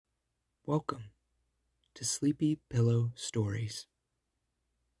Welcome to Sleepy Pillow Stories.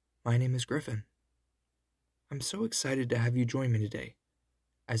 My name is Griffin. I'm so excited to have you join me today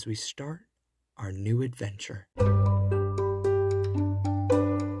as we start our new adventure.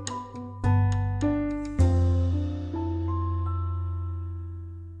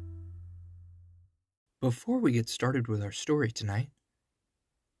 Before we get started with our story tonight,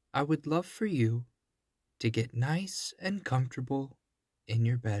 I would love for you to get nice and comfortable in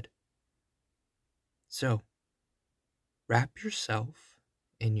your bed. So, wrap yourself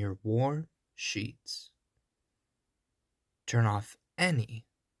in your warm sheets. Turn off any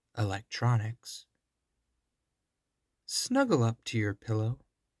electronics. Snuggle up to your pillow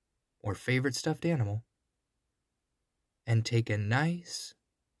or favorite stuffed animal and take a nice,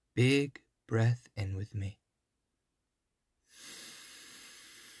 big breath in with me.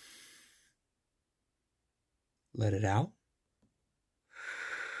 Let it out.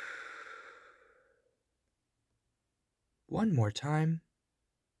 One more time.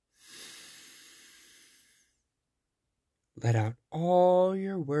 Let out all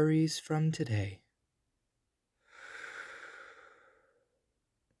your worries from today.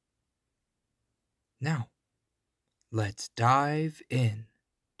 Now, let's dive in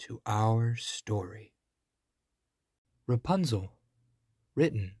to our story. Rapunzel,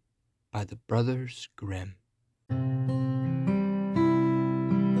 written by the Brothers Grimm.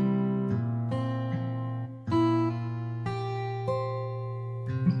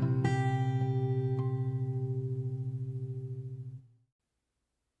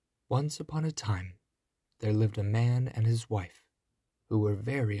 Once upon a time, there lived a man and his wife who were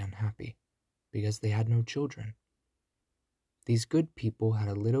very unhappy because they had no children. These good people had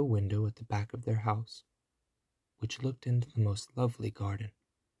a little window at the back of their house, which looked into the most lovely garden,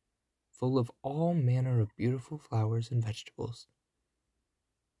 full of all manner of beautiful flowers and vegetables.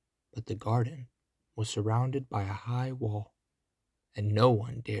 But the garden was surrounded by a high wall, and no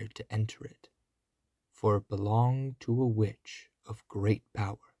one dared to enter it, for it belonged to a witch of great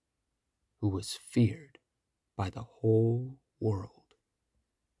power, who was feared by the whole world.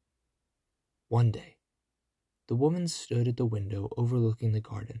 One day, the woman stood at the window overlooking the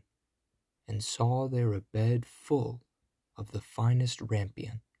garden and saw there a bed full of the finest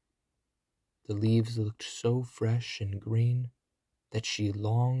rampion. The leaves looked so fresh and green that she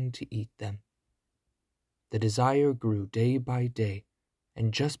longed to eat them. The desire grew day by day,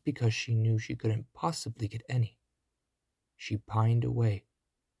 and just because she knew she couldn't possibly get any, she pined away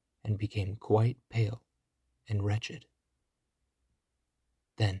and became quite pale and wretched.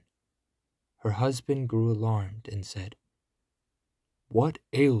 Then her husband grew alarmed and said, "What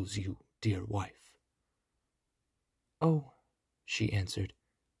ails you, dear wife?" "Oh," she answered,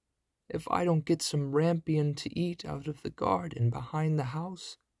 "if I don't get some rampion to eat out of the garden behind the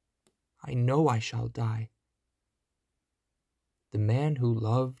house, I know I shall die." The man who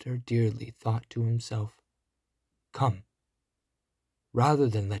loved her dearly thought to himself, "Come, rather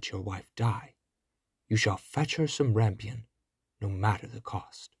than let your wife die, you shall fetch her some rampion, no matter the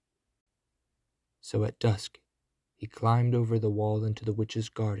cost." So at dusk he climbed over the wall into the witch's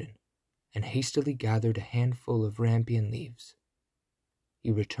garden and hastily gathered a handful of rampion leaves. He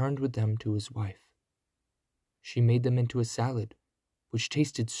returned with them to his wife. She made them into a salad, which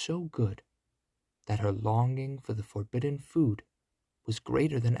tasted so good that her longing for the forbidden food was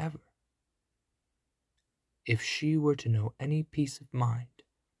greater than ever. If she were to know any peace of mind,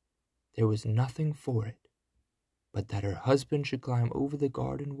 there was nothing for it but that her husband should climb over the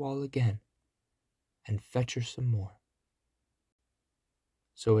garden wall again and fetch her some more.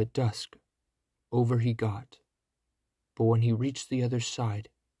 So at dusk, over he got, but when he reached the other side,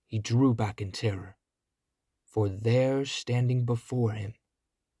 he drew back in terror, for there, standing before him,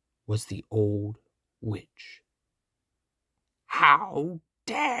 was the old witch. "How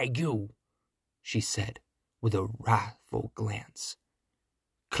dare you," she said, with a wrathful glance,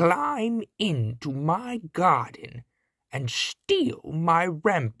 "climb into my garden and steal my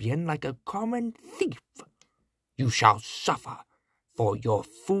rampion like a common thief? You shall suffer for your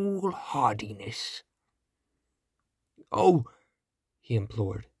foolhardiness." "Oh," he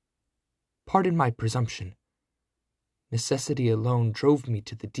implored, "pardon my presumption. Necessity alone drove me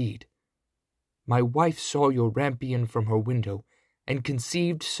to the deed. My wife saw your rampion from her window and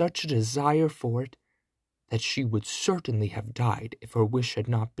conceived such a desire for it that she would certainly have died if her wish had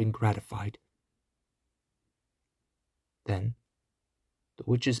not been gratified." Then the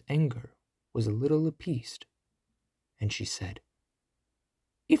witch's anger was a little appeased, and she said,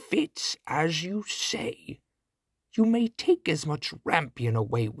 "If it's as you say, you may take as much rampion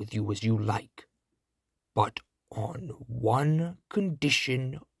away with you as you like, but on one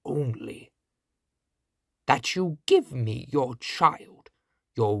condition only. That you give me your child,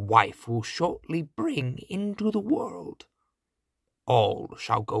 your wife will shortly bring into the world. All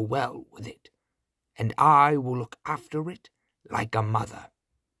shall go well with it, and I will look after it like a mother."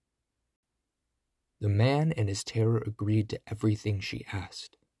 The man in his terror agreed to everything she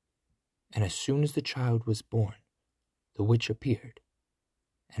asked, and as soon as the child was born, the witch appeared,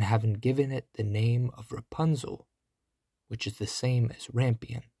 and having given it the name of Rapunzel, which is the same as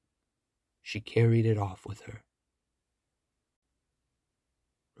Rampion, she carried it off with her.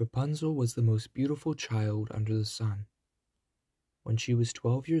 Rapunzel was the most beautiful child under the sun. When she was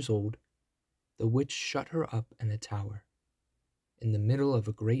 12 years old, the witch shut her up in a tower, in the middle of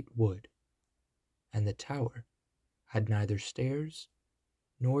a great wood, and the tower had neither stairs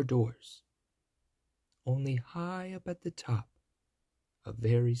nor doors, only high up at the top a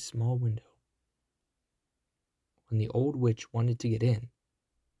very small window. When the old witch wanted to get in,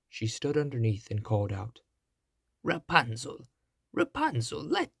 she stood underneath and called out, "Rapunzel, Rapunzel,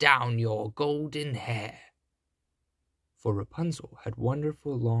 let down your golden hair." For Rapunzel had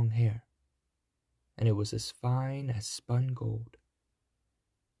wonderful long hair, and it was as fine as spun gold.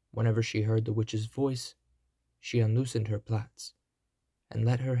 Whenever she heard the witch's voice, she unloosened her plaits and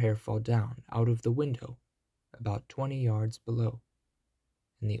let her hair fall down out of the window about 20 yards below,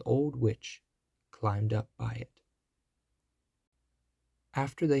 and the old witch climbed up by it.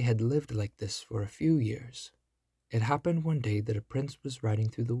 After they had lived like this for a few years, it happened one day that a prince was riding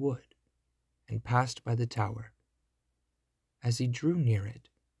through the wood and passed by the tower. As he drew near it,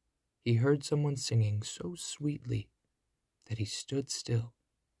 he heard someone singing so sweetly that he stood still,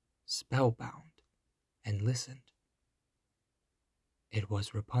 spellbound, and listened. It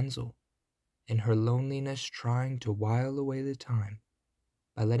was Rapunzel, in her loneliness trying to while away the time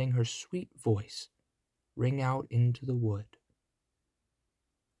by letting her sweet voice ring out into the wood.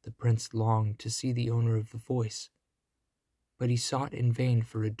 The prince longed to see the owner of the voice, but he sought in vain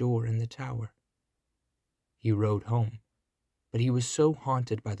for a door in the tower. He rode home, but he was so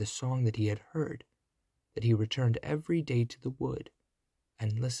haunted by the song that he had heard that he returned every day to the wood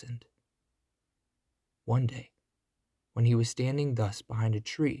and listened. One day, when he was standing thus behind a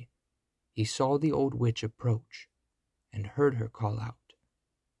tree, he saw the old witch approach and heard her call out,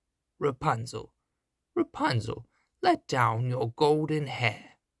 "Rapunzel, Rapunzel, let down your golden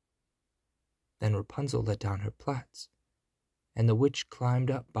hair." Then Rapunzel let down her plaits, and the witch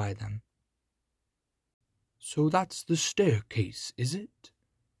climbed up by them. "So that's the staircase, is it?"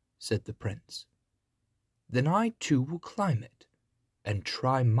 said the prince. "Then I too will climb it and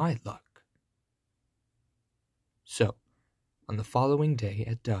try my luck." So, on the following day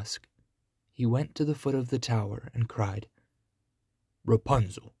at dusk, he went to the foot of the tower and cried,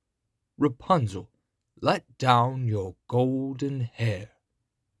 "Rapunzel, Rapunzel, let down your golden hair."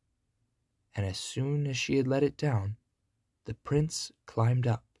 And as soon as she had let it down, the prince climbed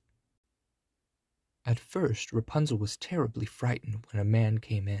up. At first Rapunzel was terribly frightened when a man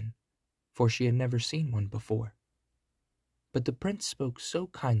came in, for she had never seen one before. But the prince spoke so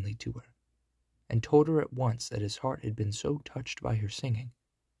kindly to her, and told her at once that his heart had been so touched by her singing,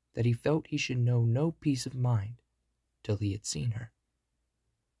 that he felt he should know no peace of mind till he had seen her.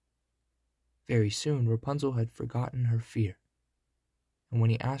 Very soon Rapunzel had forgotten her fear, and when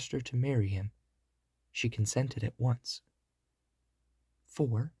he asked her to marry him, she consented at once.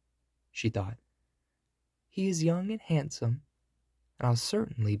 "For," she thought, "he is young and handsome, and I'll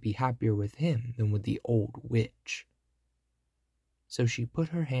certainly be happier with him than with the old witch." So she put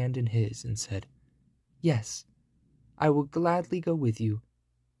her hand in his and said, "Yes, I will gladly go with you.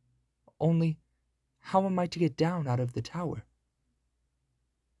 Only, how am I to get down out of the tower?"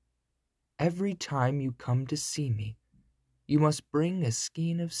 "Every time you come to see me, you must bring a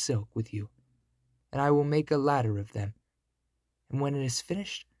skein of silk with you, and I will make a ladder of them, and when it is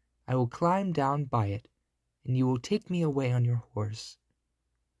finished, I will climb down by it, and you will take me away on your horse."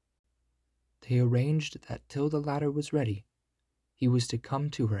 They arranged that till the ladder was ready, he was to come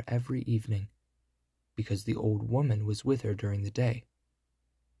to her every evening, because the old woman was with her during the day.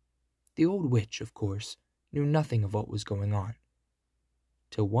 The old witch, of course, knew nothing of what was going on,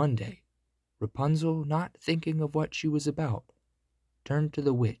 till one day Rapunzel, not thinking of what she was about, turned to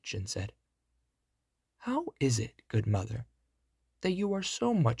the witch and said, "How is it, good mother, that you are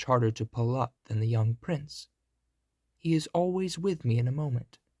so much harder to pull up than the young prince? He is always with me in a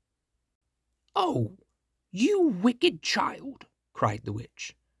moment." "Oh, you wicked child!" cried the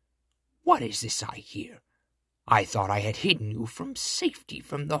witch. "What is this I hear? I thought I had hidden you from safety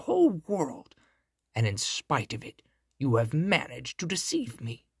from the whole world, and in spite of it, you have managed to deceive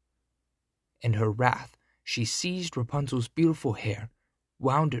me." In her wrath, she seized Rapunzel's beautiful hair,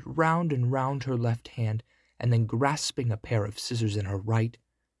 wound it round and round her left hand, and then grasping a pair of scissors in her right,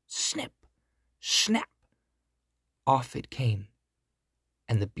 snip, snap, off it came,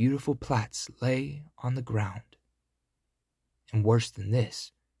 and the beautiful plaits lay on the ground. And worse than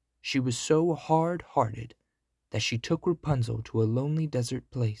this, she was so hard-hearted that she took Rapunzel to a lonely desert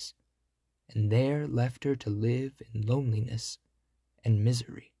place, and there left her to live in loneliness and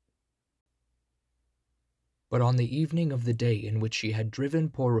misery. But on the evening of the day in which she had driven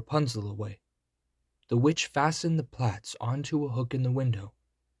poor Rapunzel away, the witch fastened the plaits onto a hook in the window,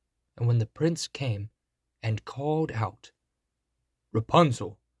 and when the prince came and called out,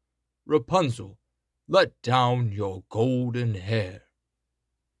 "Rapunzel, Rapunzel, let down your golden hair,"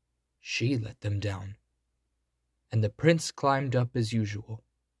 she let them down, and the prince climbed up as usual.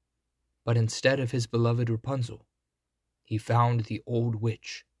 But instead of his beloved Rapunzel, he found the old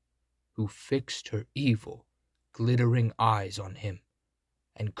witch, who fixed her evil, glittering eyes on him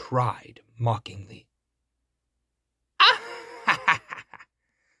and cried mockingly, "Ah, ha, ha, ha!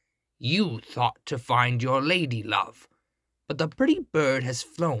 You thought to find your lady love, but the pretty bird has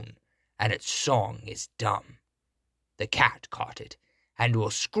flown, and its song is dumb. The cat caught it, and will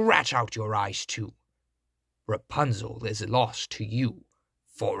scratch out your eyes too. Rapunzel is lost to you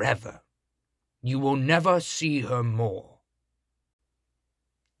forever. You will never see her more."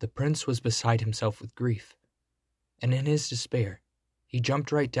 The prince was beside himself with grief, and in his despair he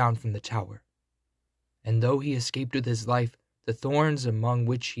jumped right down from the tower. And though he escaped with his life, the thorns among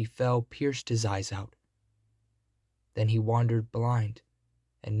which he fell pierced his eyes out. Then he wandered blind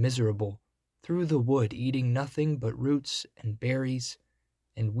and miserable through the wood, eating nothing but roots and berries,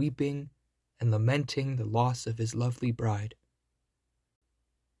 and weeping and lamenting the loss of his lovely bride.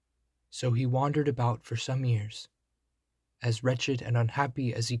 So he wandered about for some years, as wretched and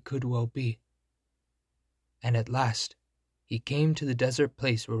unhappy as he could well be. And at last he came to the desert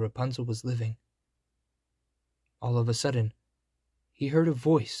place where Rapunzel was living. All of a sudden, he heard a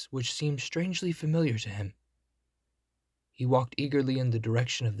voice which seemed strangely familiar to him. He walked eagerly in the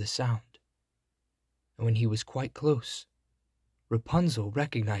direction of the sound, and when he was quite close, Rapunzel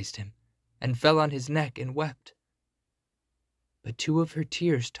recognized him and fell on his neck and wept. But two of her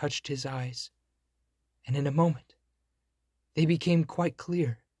tears touched his eyes, and in a moment they became quite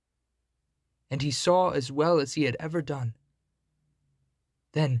clear, and he saw as well as he had ever done.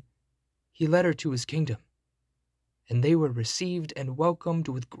 Then he led her to his kingdom, and they were received and welcomed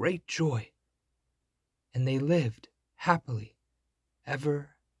with great joy, and they lived happily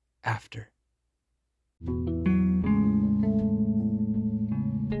ever after.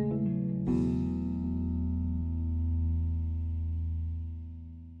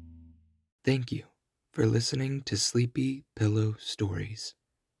 Thank you for listening to Sleepy Pillow Stories.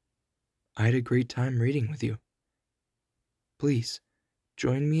 I had a great time reading with you. Please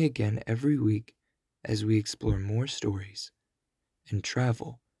join me again every week as we explore more stories and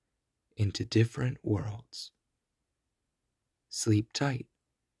travel into different worlds. Sleep tight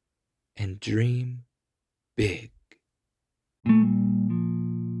and dream big.